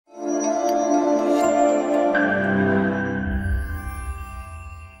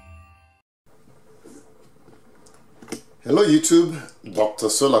Hello YouTube, Dr.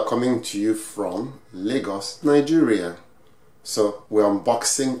 Solar coming to you from Lagos, Nigeria. So we're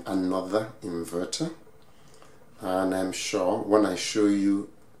unboxing another inverter, and I'm sure when I show you,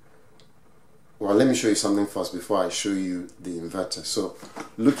 well, let me show you something first before I show you the inverter. So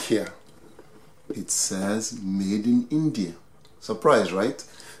look here, it says made in India. Surprise, right?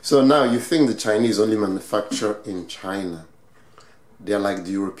 So now you think the Chinese only manufacture in China. They're like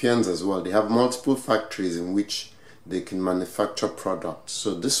the Europeans as well. They have multiple factories in which they can manufacture products.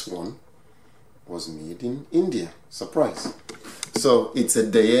 So this one was made in India. Surprise. So it's a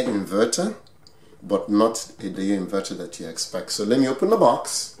Deye inverter, but not a Deye inverter that you expect. So let me open the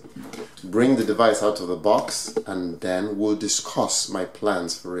box, bring the device out of the box, and then we'll discuss my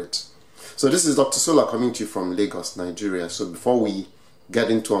plans for it. So this is Dr. Solar coming to you from Lagos, Nigeria. So before we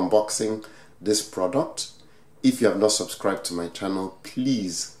get into unboxing this product, if you have not subscribed to my channel,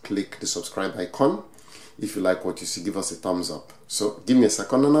 please click the subscribe icon. If you like what you see, give us a thumbs up. So give me a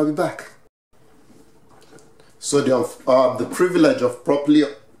second and I'll be back. So the privilege of properly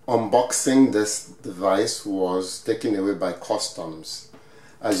unboxing this device was taken away by customs.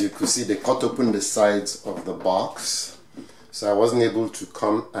 As you could see, they cut open the sides of the box. So I wasn't able to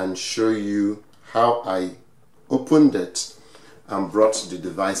come and show you how I opened it and brought the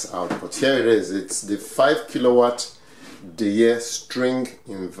device out. But here it is. It's the 5 kilowatt Deye string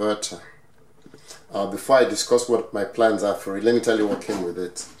inverter. Before I discuss what my plans are for it, let me tell you what came with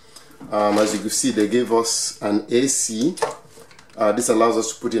it. As you can see, they gave us an AC. This allows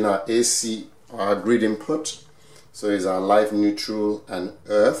us to put in our AC, our grid input. So it's our live, neutral, and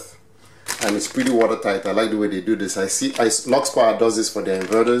earth. And it's pretty watertight. I like the way they do this. I see Luxpower does this for their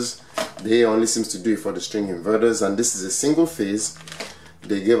inverters. They only seems to do it for the string inverters. And this is a single phase.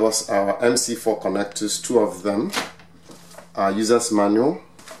 They gave us our MC4 connectors, 2 of them. Our user's manual.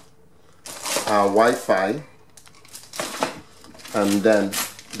 Our Wi-Fi, and then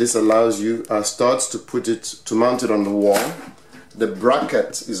this allows you studs to mount it on the wall. The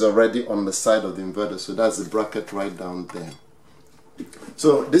bracket is already on the side of the inverter, so that's the bracket right down there.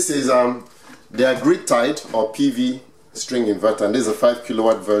 So this is their grid tied or PV string inverter, and this is a 5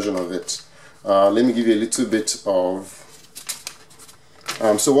 kilowatt version of it. Let me give you a little bit of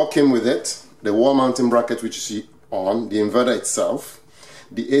so what came with it: the wall mounting bracket, which you see on the inverter itself,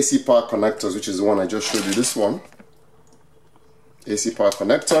 the AC power connectors, which is the one I just showed you, this one, AC power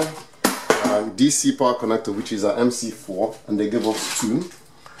connector, DC power connector, which is our MC4, and they gave us 2.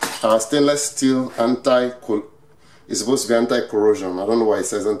 Stainless steel it's supposed to be anti-corrosion. I don't know why it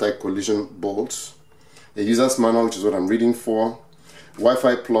says anti-collision bolts. A user's manual, which is what I'm reading for.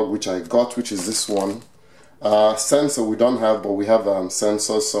 Wi-Fi plug, which I got, which is this one. Sensor we don't have, but we have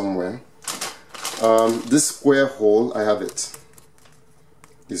sensors somewhere. This square hole, I have it.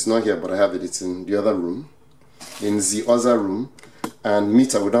 It's not here, but I have it. It's in the other room, in the other room. And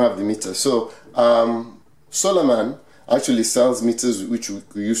meter, we don't have the meter. So Solarman actually sells meters which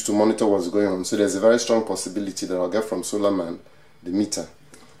we use to monitor what's going on. So there's a very strong possibility that I'll get from Solarman the meter.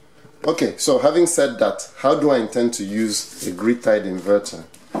 Okay, so having said that, how do I intend to use a grid-tied inverter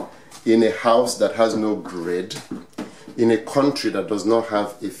in a house that has no grid, in a country that does not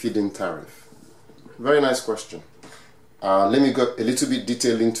have a feed-in tariff? Very nice question. Let me go a little bit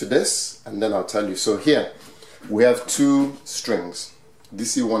detailed into this, and then I'll tell you. So here we have 2 strings,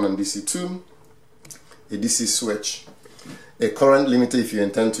 DC1 and DC2, a DC switch, a current limiter if you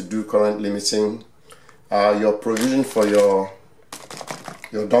intend to do current limiting, your provision for your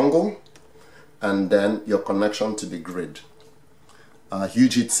dongle, and then your connection to the grid. A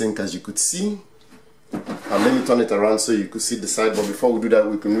huge heat sink, as you could see. Let me turn it around so you could see the side, but before we do that,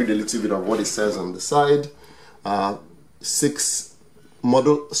 we can read a little bit of what it says on the side. 6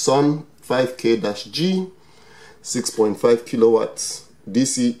 model Sun 5K-G, 6.5 kilowatts.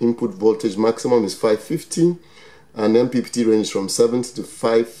 DC input voltage maximum is 550, and MPPT range from 70 to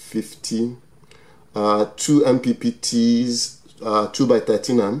 550. 2 MPPTs, 2 by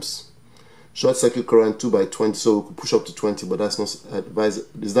 13 amps. Short circuit current 2 by 20, so we could push up to 20, but that's not advised.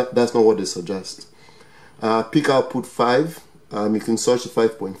 That's not what they suggest. Peak output 5. You can search to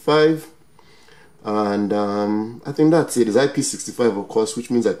 5.5. And I think that's it. It's IP65, of course, which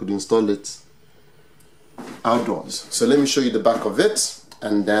means I could install it outdoors. So let me show you the back of it,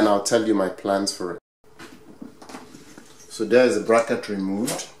 and then I'll tell you my plans for it. So there is the bracket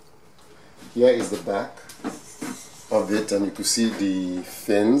removed. Here is the back of it, and you can see the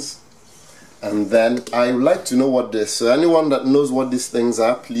fins. And then I would like to know what this. So anyone that knows what these things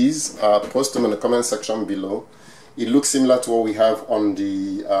are, please post them in the comment section below. It looks similar to what we have on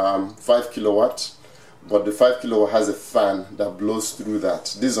the 5 kilowatt, but the 5 kilowatt has a fan that blows through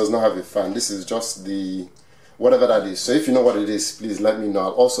that. This does not have a fan. This is just the whatever that is. So if you know what it is, please let me know.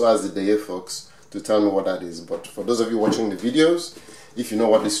 I'll also ask the Deye folks to tell me what that is. But for those of you watching the videos, if you know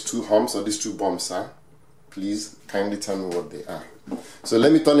what these two humps or these two bumps are, please kindly tell me what they are. So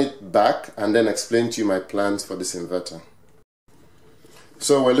let me turn it back and then explain to you my plans for this inverter.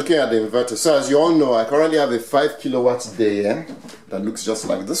 So we're looking at the inverter. So as you all know, I currently have a 5 kilowatts Deye that looks just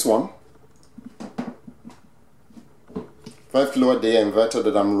like this one. 5 kilowatt Deye inverter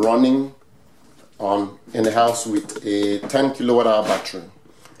that I'm running on in the house with a 10 kilowatt hour battery.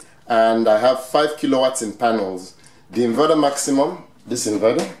 And I have 5 kilowatts in panels. The inverter maximum, this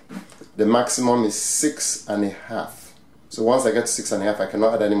inverter, the maximum is 6.5. So once I get to 6.5, I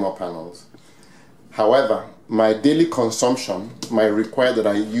cannot add any more panels. However, my daily consumption might require that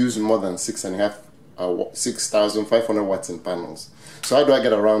I use more than 6,500 watts in panels. So how do I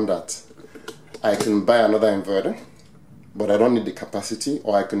get around that? I can buy another inverter, but I don't need the capacity,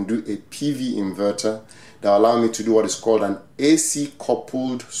 or I can do a PV inverter that will allow me to do what is called an AC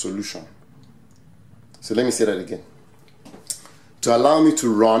coupled solution. So let me say that again. To allow me to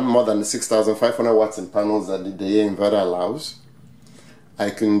run more than the 6,500 watts in panels that the Deye inverter allows, I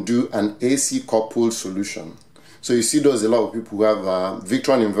can do an AC coupled solution. So you see there's a lot of people who have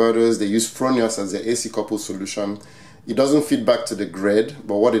Victron inverters, they use Fronius as their AC coupled solution. It doesn't feed back to the grid,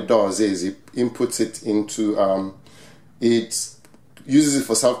 but what it does is it inputs it into, it uses it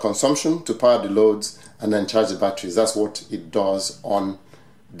for self-consumption to power the loads and then charge the batteries. That's what it does on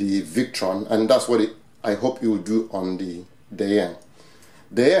the Victron, and that's what I hope it will do on the Deye.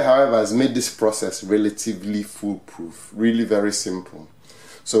 Deye, however, has made this process relatively foolproof, really very simple.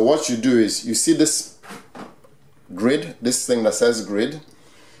 So what you do is, you see this grid, this thing that says grid,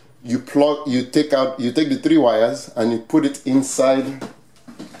 you take the 3 wires and you put it inside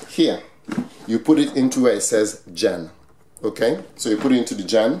here. You put it into where it says gen. Okay, so you put it into the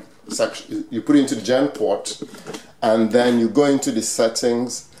gen section, you put it into the gen port, and then you go into the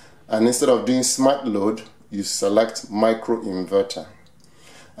settings, and instead of doing smart load, you select micro inverter,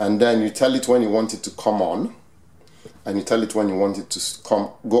 and then you tell it when you want it to come on, and you tell it when you want it to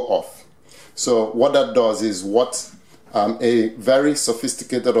go off. So what that does is what a very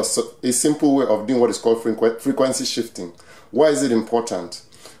sophisticated or a simple way of doing what is called frequency shifting. Why is it important?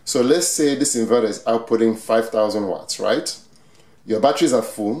 So let's say this inverter is outputting 5,000 watts, right? Your batteries are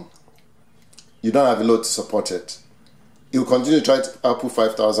full. You don't have a load to support it. It will continue to try to output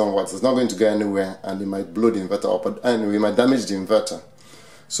 5,000 watts. It's not going to go anywhere, and it might blow the inverter up, but anyway, it might damage the inverter.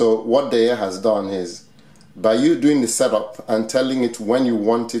 So what Deye has done is, by you doing the setup and telling it when you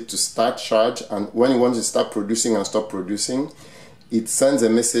want it to start charge and when you want it to start producing and stop producing, it sends a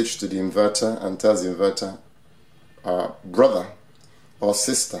message to the inverter and tells the inverter, brother or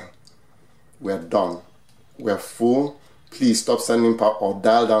sister, we're done, we're full, please stop sending power or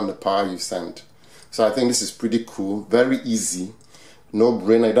dial down the power you send. So I think this is pretty cool, very easy, no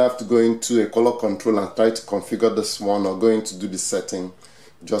brainer. I don't have to go into a color control and try to configure this one or go into do the setting.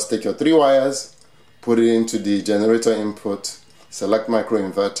 Just take your 3 wires, put it into the generator input, select micro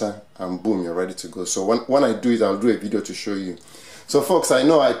inverter, and boom, you're ready to go. So when I do it, I'll do a video to show you. So folks, I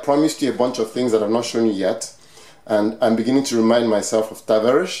know I promised you a bunch of things that I've not shown you yet, and I'm beginning to remind myself of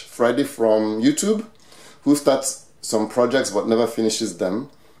Taverish, Friday from YouTube, who starts some projects but never finishes them.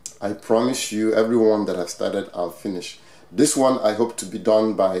 I promise you, every one that I've started, I'll finish. This one I hope to be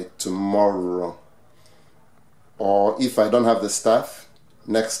done by tomorrow, or if I don't have the staff,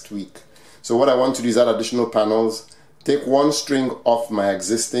 next week. So what I want to do is add additional panels, take 1 string off my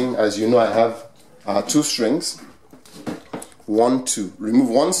existing. As you know, I have 2 strings, 1, 2. Remove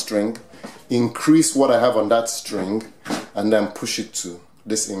 1 string, increase what I have on that string, and then push it to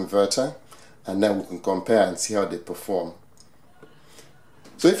this inverter, and then we can compare and see how they perform.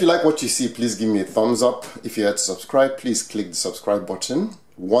 So if you like what you see, please give me a thumbs up. If you're here to subscribe, please click the subscribe button.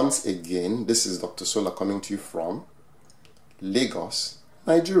 Once again, this is Dr. Solar coming to you from Lagos,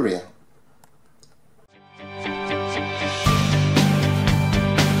 Nigeria.